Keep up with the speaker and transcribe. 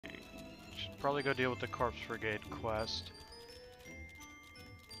Should probably go deal with the Corpse Brigade quest.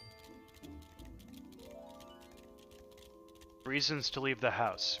 Reasons to leave the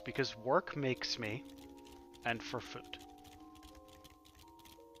house. Because work makes me, and for food.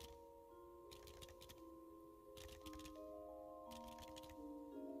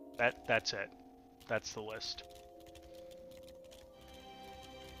 That's it. That's the list.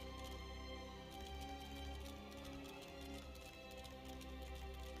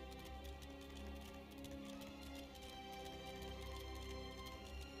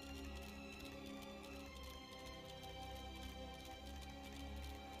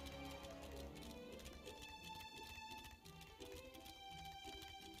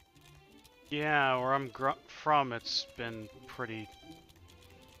 Yeah, where I'm from, it's been pretty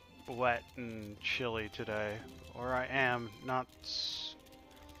wet and chilly today. Where I am, not...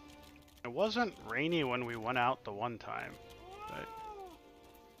 It wasn't rainy when we went out the one time, but...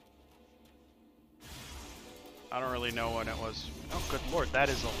 I don't really know when it was. Oh, good lord, that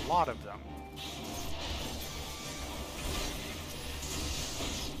is a lot of them.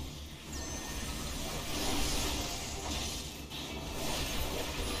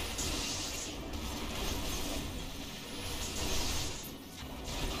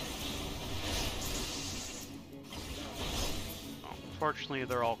 Unfortunately,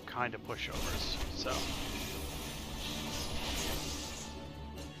 they're all kind of pushovers, so...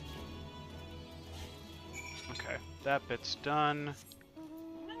 Okay, that bit's done.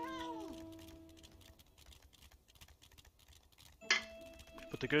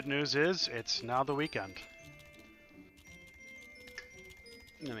 But the good news is, it's now the weekend.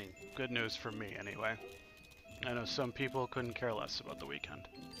 I mean, good news for me, anyway. I know some people couldn't care less about the weekend.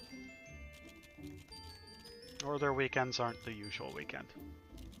 Or their weekends aren't the usual weekend.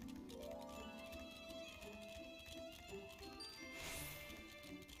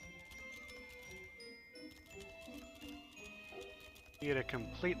 You get a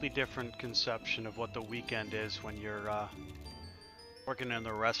completely different conception of what the weekend is when you're working in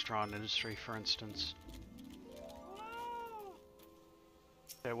the restaurant industry, for instance.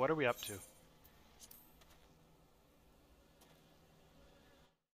 Okay, what are we up to?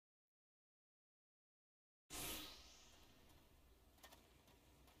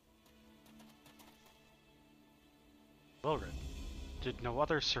 Wilred, did no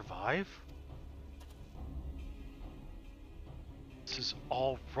others survive? This is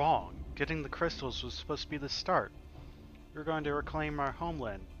all wrong. Getting the crystals was supposed to be the start. We were going to reclaim our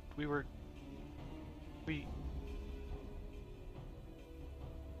homeland. We...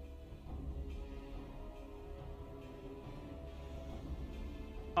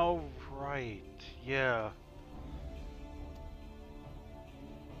 Oh, right. Yeah.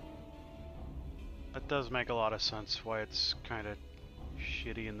 That does make a lot of sense why it's kind of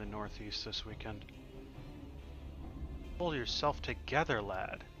shitty in the Northeast this weekend. Pull yourself together,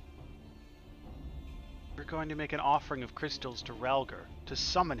 lad. We're going to make an offering of crystals to Ralgar, to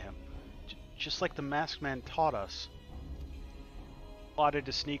summon him, just like the Masked Man taught us. Plotted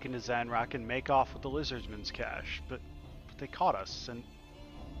to sneak into Zanrak and make off with the Lizardsman's cash, but they caught us, and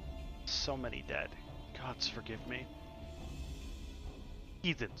so many dead. Gods forgive me.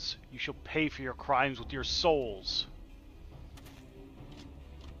 Heathens, you shall pay for your crimes with your souls.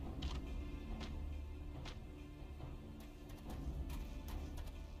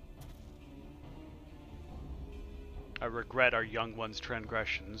 I regret our young one's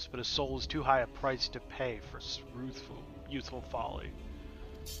transgressions, but a soul is too high a price to pay for youthful folly.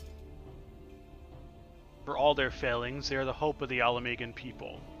 For all their failings, they are the hope of the Alamegan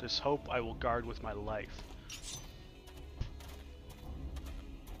people. This hope I will guard with my life.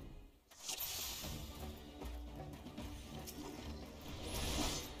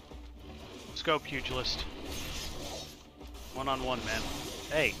 Let's go, pugilist. One-on-one, man.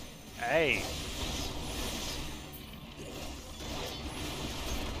 Hey! Hey!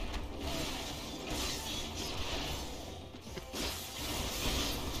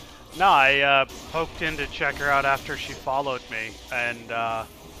 No, I poked in to check her out after she followed me, and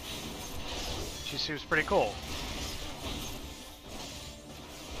she seems pretty cool.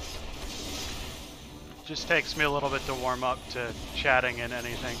 Just takes me a little bit to warm up to chatting and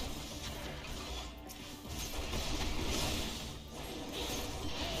anything.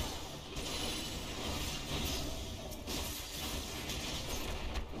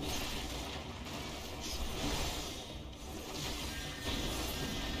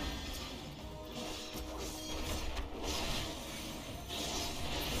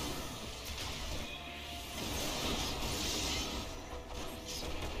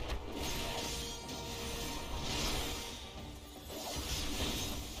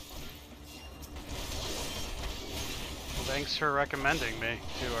 Thanks for recommending me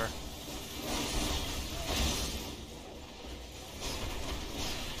to her.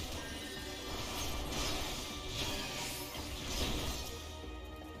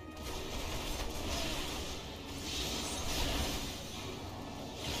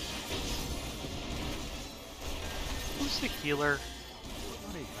 Who's the healer?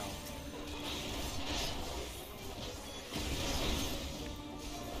 What do you know?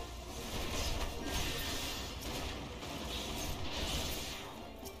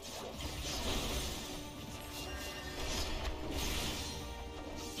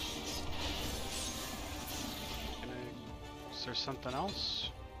 Is there something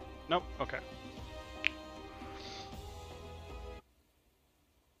else? Nope, okay.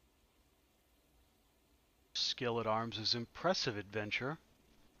 Skill at arms is impressive, adventurer.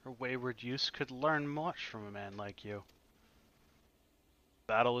 Her wayward youth could learn much from a man like you.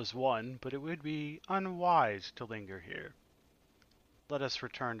 Battle is won, but it would be unwise to linger here. Let us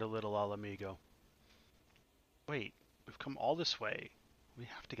return to Little Alamigo. Wait, we've come all this way. We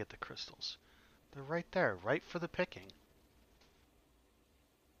have to get the crystals. They're right there, right for the picking.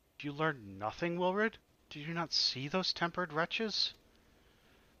 You learned nothing, Wilrid? Did you not see those tempered wretches?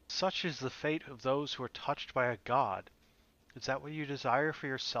 Such is the fate of those who are touched by a god. Is that what you desire for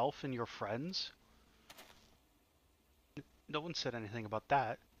yourself and your friends? No one said anything about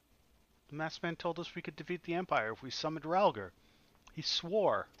that. The masked man told us we could defeat the Empire if we summoned Ralger. He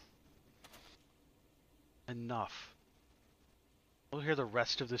swore. Enough. We'll hear the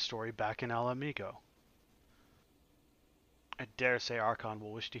rest of the story back in Alamigo. I dare say Archon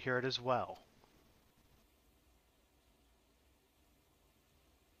will wish to hear it as well.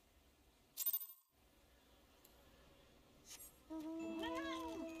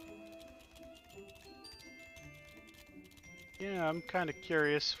 Yeah, I'm kind of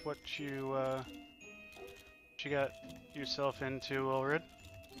curious what you got yourself into, Ulrid.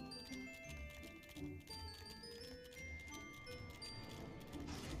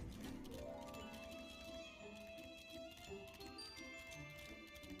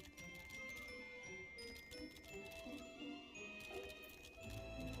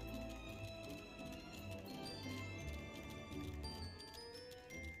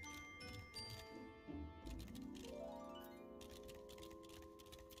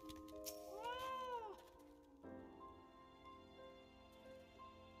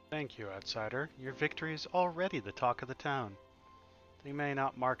 Thank you, outsider. Your victory is already the talk of the town. That may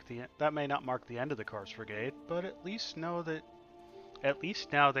not mark the end of the Corpse Brigade, but at least now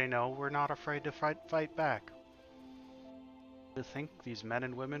they know we're not afraid to fight back. To think these men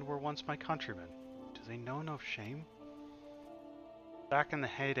and women were once my countrymen. Do they know no shame? Back in the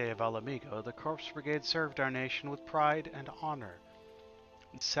heyday of Alamigo, the Corpse Brigade served our nation with pride and honor.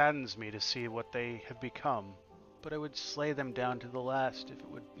 It saddens me to see what they have become, but I would slay them down to the last if it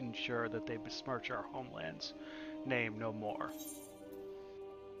would ensure that they besmirch our homeland's name no more.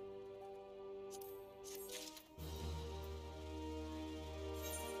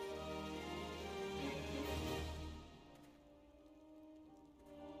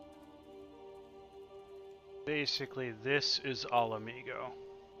 Basically, this is Alamigo.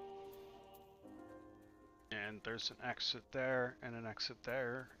 And there's an exit there, and an exit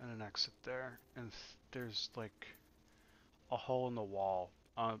there, and an exit there, and there's like a hole in the wall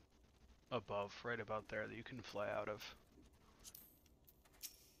above, right about there, that you can fly out of.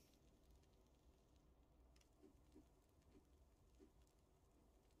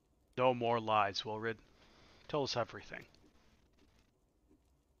 No more lies, Wilrid. Tell us everything.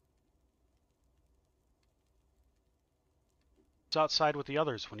 I was outside with the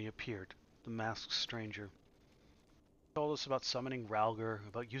others when he appeared, the masked stranger. He told us about summoning Ralger,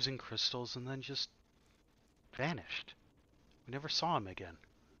 about using crystals, and then just vanished. We never saw him again.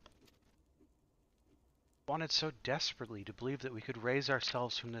 I wanted so desperately to believe that we could raise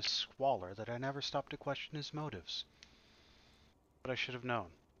ourselves from this squalor that I never stopped to question his motives. But I should have known.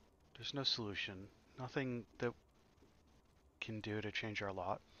 There's no solution, nothing that we can do to change our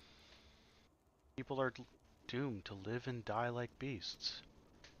lot. People are doomed to live and die like beasts.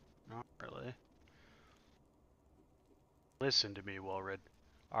 Not really. Listen to me, Wilrid.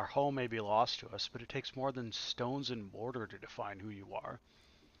 Our home may be lost to us, but it takes more than stones and mortar to define who you are.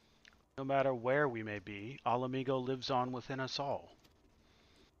 No matter where we may be, Alamigo lives on within us all.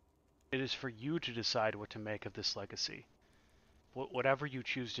 It is for you to decide what to make of this legacy. Whatever you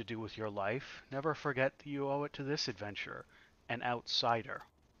choose to do with your life, never forget that you owe it to this adventurer, an outsider.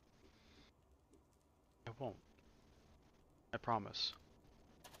 I won't. I promise.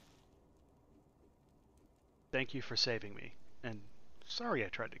 Thank you for saving me, and sorry I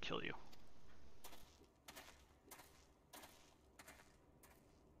tried to kill you.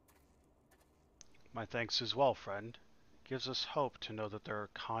 My thanks as well, friend. It gives us hope to know that there are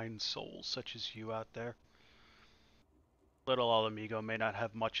kind souls such as you out there. Little Alamigo may not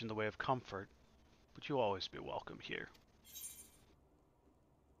have much in the way of comfort, but you'll always be welcome here.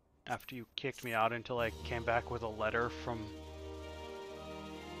 After you kicked me out until I came back with a letter from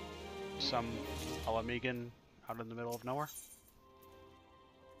some Alamigan out in the middle of nowhere.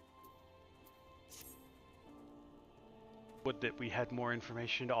 Would that we had more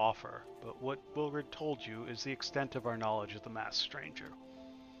information to offer, but what Wilred told you is the extent of our knowledge of the masked stranger.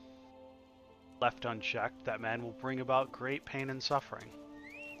 Left unchecked, that man will bring about great pain and suffering.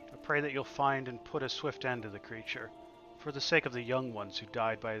 I pray that you'll find and put a swift end to the creature, for the sake of the young ones who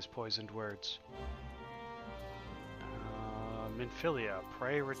died by his poisoned words. Minfilia,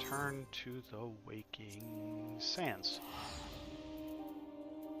 pray return to the waking sands.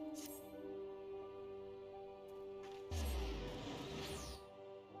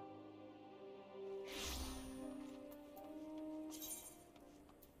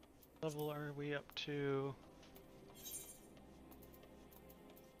 Level are we up to?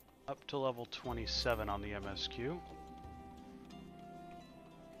 Up to level 27 on the MSQ.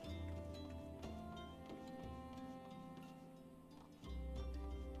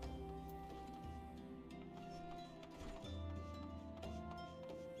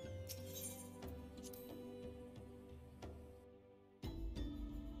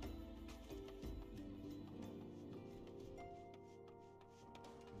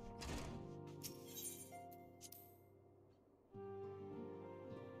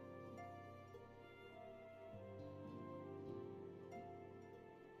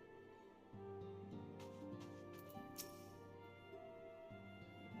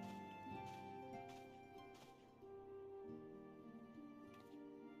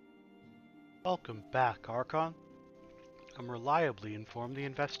 Welcome back, Archon. I'm reliably informed the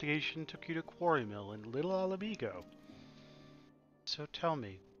investigation took you to Quarry Mill in Little Alamigo. So tell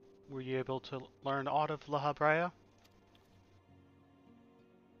me, were you able to learn aught of La Habrea?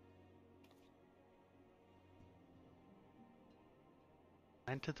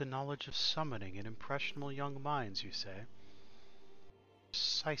 And to the knowledge of summoning in impressionable young minds, you say?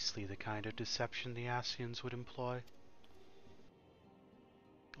 Precisely the kind of deception the Ascians would employ.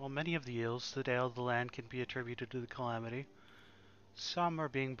 While many of the ills that ail the land can be attributed to the calamity, some are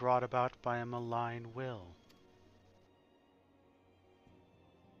being brought about by a malign will.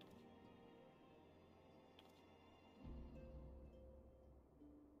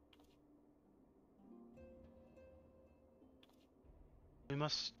 We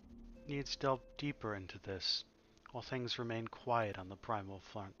must needs delve deeper into this, while things remain quiet on the primal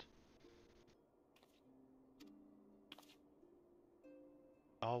front.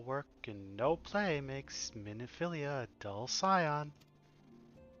 All work and no play makes Minfilia a dull scion.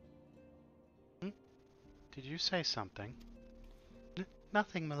 Did you say something?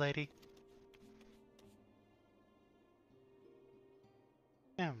 Nothing, milady.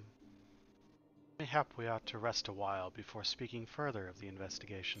 Mayhap we ought to rest a while before speaking further of the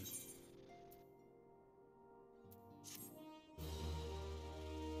investigation.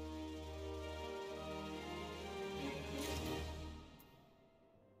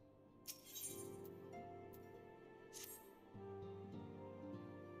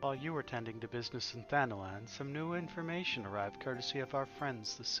 While you were tending to business in Thanalan, some new information arrived courtesy of our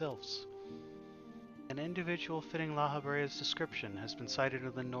friends, the Sylphs. An individual fitting La Habrea's description has been sighted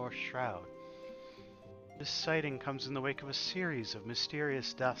in the North Shroud. This sighting comes in the wake of a series of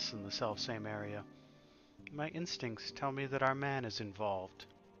mysterious deaths in the selfsame area. My instincts tell me that our man is involved.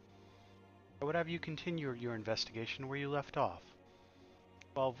 I would have you continue your investigation where you left off.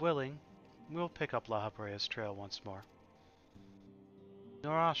 While willing, we'll pick up La Habrea's trail once more.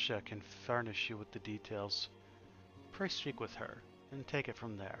 Norasha can furnish you with the details. Pray speak with her, and take it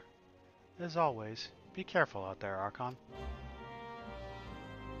from there. As always, be careful out there, Archon.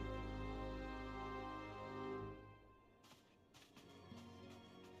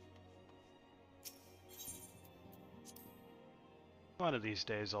 One of these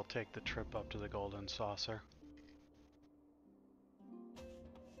days I'll take the trip up to the Golden Saucer.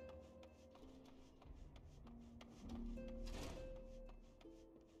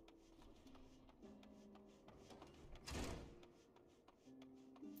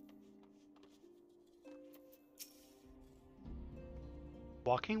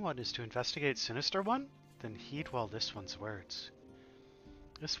 Walking One is to investigate Sinister One? Then heed well this one's words.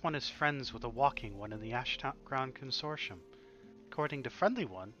 This one is friends with a Walking One in the Ashground Consortium. According to Friendly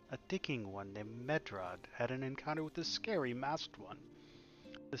One, a digging one named Medrad had an encounter with a scary masked one.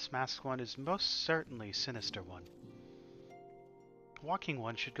 This masked one is most certainly Sinister One. Walking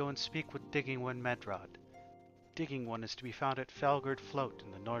One should go and speak with Digging One Medrod. Digging One is to be found at Felgard Float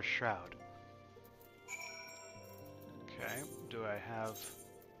in the North Shroud. Okay, do I have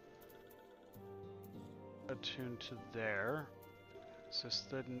attuned to there? Is this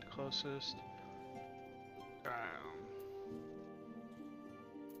the closest?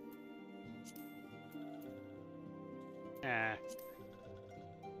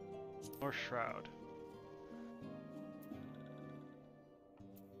 North Shroud.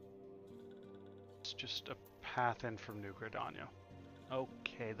 It's just a path in from New Gridania.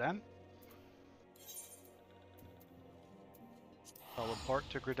 Okay then. Teleport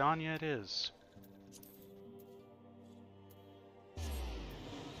to Gridania it is.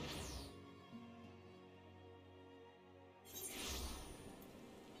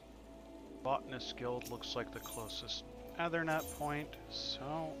 Botanist Guild looks like the closest Ethernet point,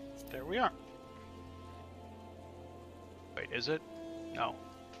 so there we are. Wait, is it? No.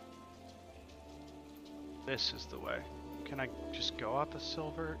 This is the way. Can I just go out the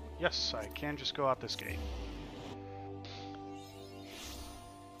silver? Yes, I can just go out this gate.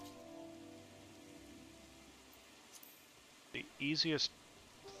 The easiest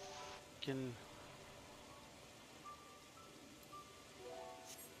fucking...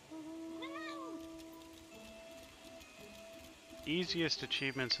 easiest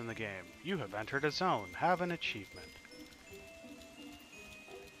achievements in the game. You have entered a zone. Have an achievement.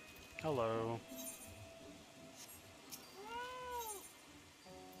 Hello.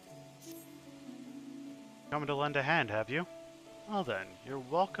 Come to lend a hand, have you? Well then, you're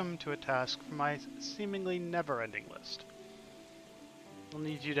welcome to a task from my seemingly never-ending list. I'll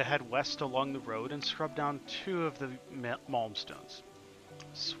need you to head west along the road and scrub down 2 of the malmstones. I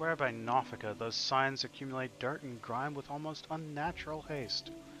swear by Nofika, those signs accumulate dirt and grime with almost unnatural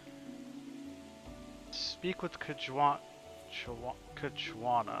haste. Speak with Kajwana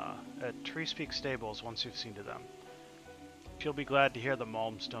at Treespeak Stables once you've seen to them. She'll be glad to hear the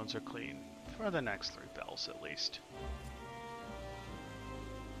malmstones are clean, for the next 3 bells at least.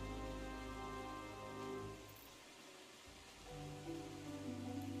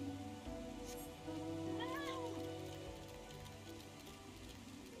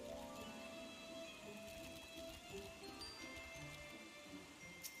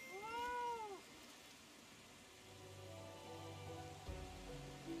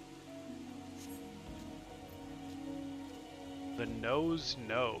 The nose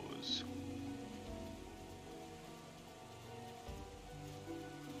knows.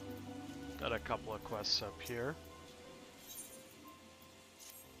 Got a couple of quests up here.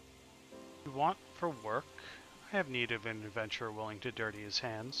 You want for work? I have need of an adventurer willing to dirty his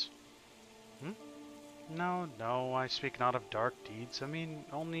hands. No, I speak not of dark deeds. I mean,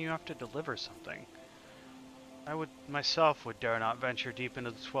 only you have to deliver something. I myself would dare not venture deep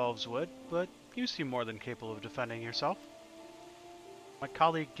into the Twelves Wood, but you seem more than capable of defending yourself. My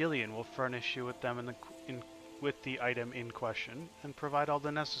colleague Gillian will furnish you with them with the item in question and provide all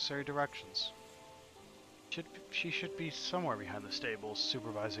the necessary directions. She should be somewhere behind the stables,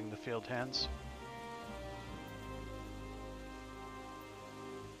 supervising the field hands.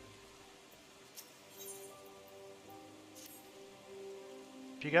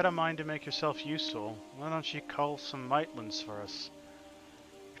 If you got a mind to make yourself useful, why don't you cull some Maitlins for us?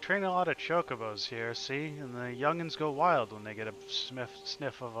 Train a lot of chocobos here, see? And the youngins go wild when they get a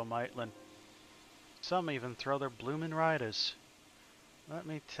sniff of a Maitlin. Some even throw their bloomin' riders. Let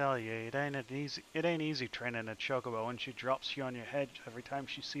me tell you, it ain't easy training a chocobo when she drops you on your head every time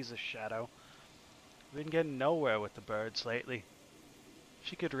she sees a shadow. We've been getting nowhere with the birds lately.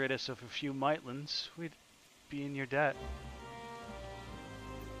 If you could rid us of a few Maitlins, we'd be in your debt.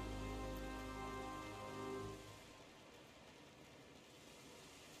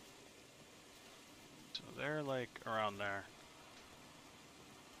 They're like around there.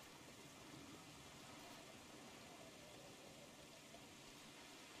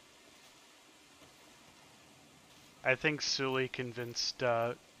 I think Sully convinced,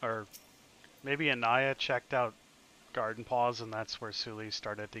 or maybe Anaya checked out Garden Paws, and that's where Sully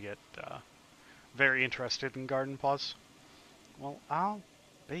started to get very interested in Garden Paws. Well, I'll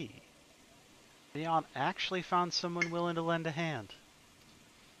be. Leon actually found someone willing to lend a hand.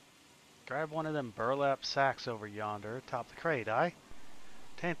 Grab one of them burlap sacks over yonder atop the crate, aye?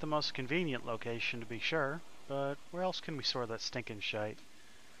 Tain't the most convenient location to be sure, but where else can we store that stinking shite?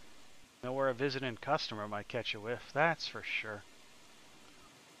 Nowhere a visiting customer might catch a whiff, that's for sure.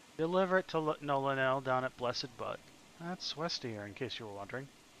 Deliver it to Nolanel down at Blessed Bud. That's west of here, in case you were wondering.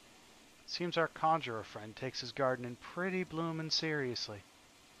 Seems our conjurer friend takes his gardening pretty bloomin' seriously.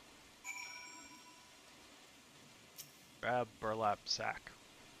 Grab burlap sack.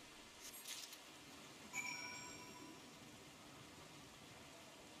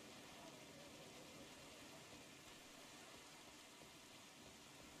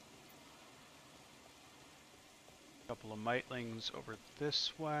 Couple of mitlings over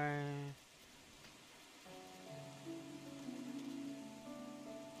this way.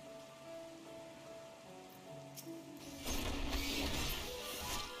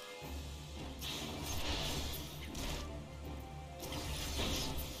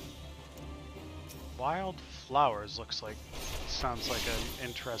 Wild Flowers sounds like an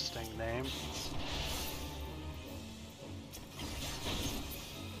interesting name.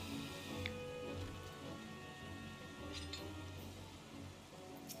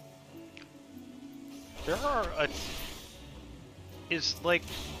 Is like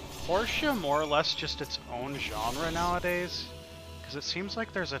Portia more or less just its own genre nowadays? Because it seems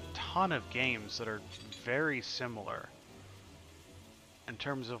like there's a ton of games that are very similar in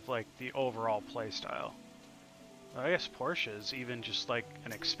terms of like the overall playstyle. I guess Portia is even just like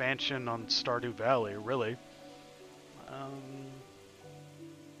an expansion on Stardew Valley, really.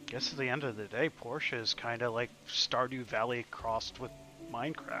 Guess at the end of the day, Portia is kind of like Stardew Valley crossed with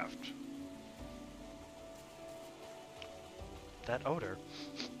Minecraft. That odor.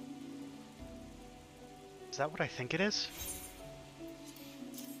 Is that what I think it is?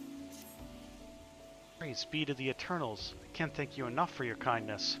 Praise be to the Eternals. I can't thank you enough for your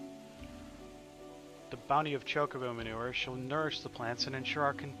kindness. The bounty of chocobo manure shall nourish the plants and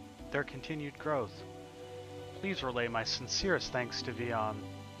ensure their continued growth. Please relay my sincerest thanks to Vion.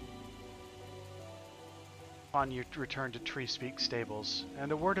 Upon your return to Treespeak Stables,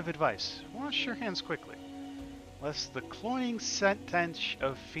 and a word of advice, wash your hands quickly, lest the cloying stench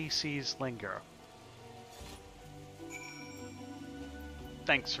of feces linger.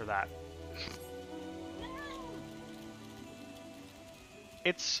 Thanks for that.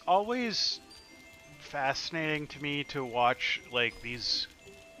 It's always fascinating to me to watch like these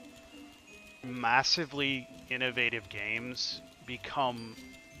massively innovative games become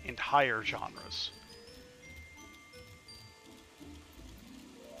entire genres.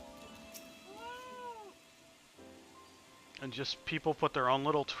 And just people put their own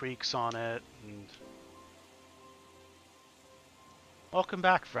little tweaks on it. And welcome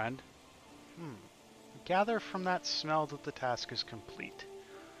back, friend. Gather from that smell that the task is complete.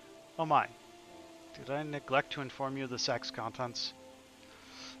 Oh my, did I neglect to inform you of the sack's contents?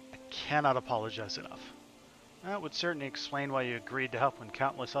 I cannot apologize enough. That would certainly explain why you agreed to help when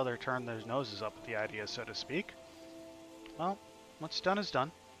countless others turned their noses up at the idea, so to speak. Well, what's done is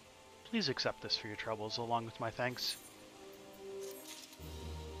done. Please accept this for your troubles, along with my thanks.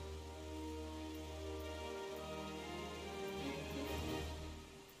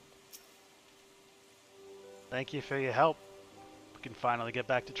 Thank you for your help. We can finally get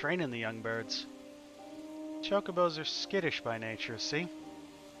back to training the young birds. Chocobos are skittish by nature, see?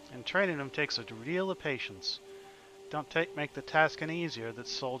 And training them takes a deal of patience. Don't make the task any easier that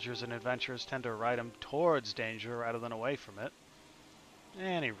soldiers and adventurers tend to ride them towards danger rather than away from it.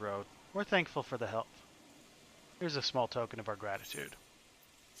 Any road, we're thankful for the help. Here's a small token of our gratitude.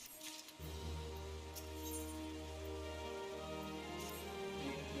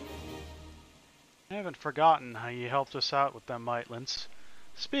 I haven't forgotten how you helped us out with them mitlins.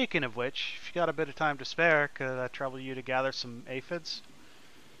 Speaking of which, if you got a bit of time to spare, could I trouble you to gather some aphids?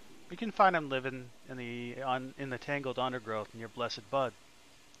 We can find them living in the tangled undergrowth in your blessed bud.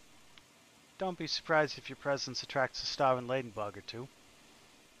 Don't be surprised if your presence attracts a starving ladybug or two.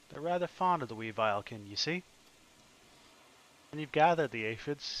 They're rather fond of the wee vilekin, you see. When you've gathered the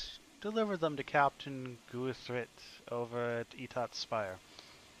aphids, deliver them to Captain Guthrit over at Etat's Spire.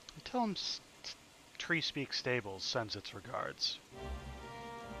 And tell him Treespeak Stables sends its regards.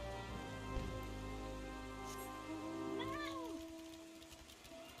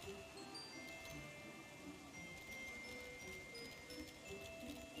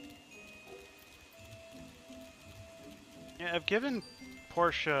 Yeah, I've given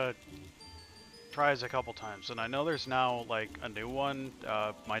Portia tries a couple times, and I know there's now like a new one,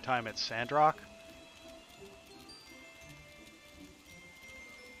 My Time at Sandrock.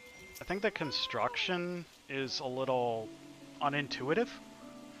 I think the construction is a little unintuitive,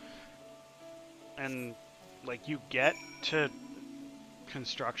 and like you get to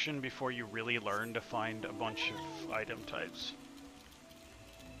construction before you really learn to find a bunch of item types.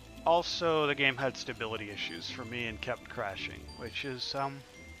 Also, the game had stability issues for me and kept crashing, which is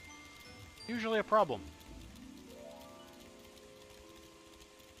usually a problem.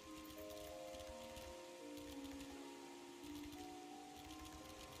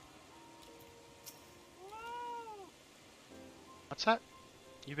 What's that?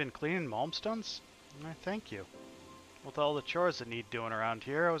 You've been cleaning Malmstones? I thank you. With all the chores that need doing around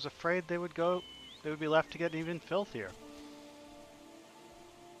here, I was afraid they would be left to get even filthier.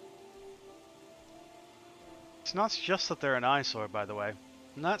 It's not just that they're an eyesore, by the way.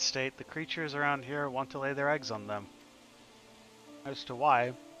 In that state, the creatures around here want to lay their eggs on them. As to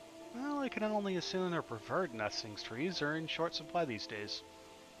why, well, I can only assume their preferred nesting trees are in short supply these days.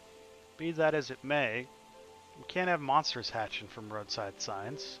 Be that as it may, we can't have monsters hatching from roadside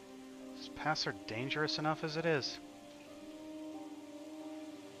signs. These paths are dangerous enough as it is.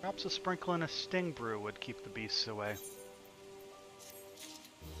 Perhaps a sprinkle in a sting brew would keep the beasts away.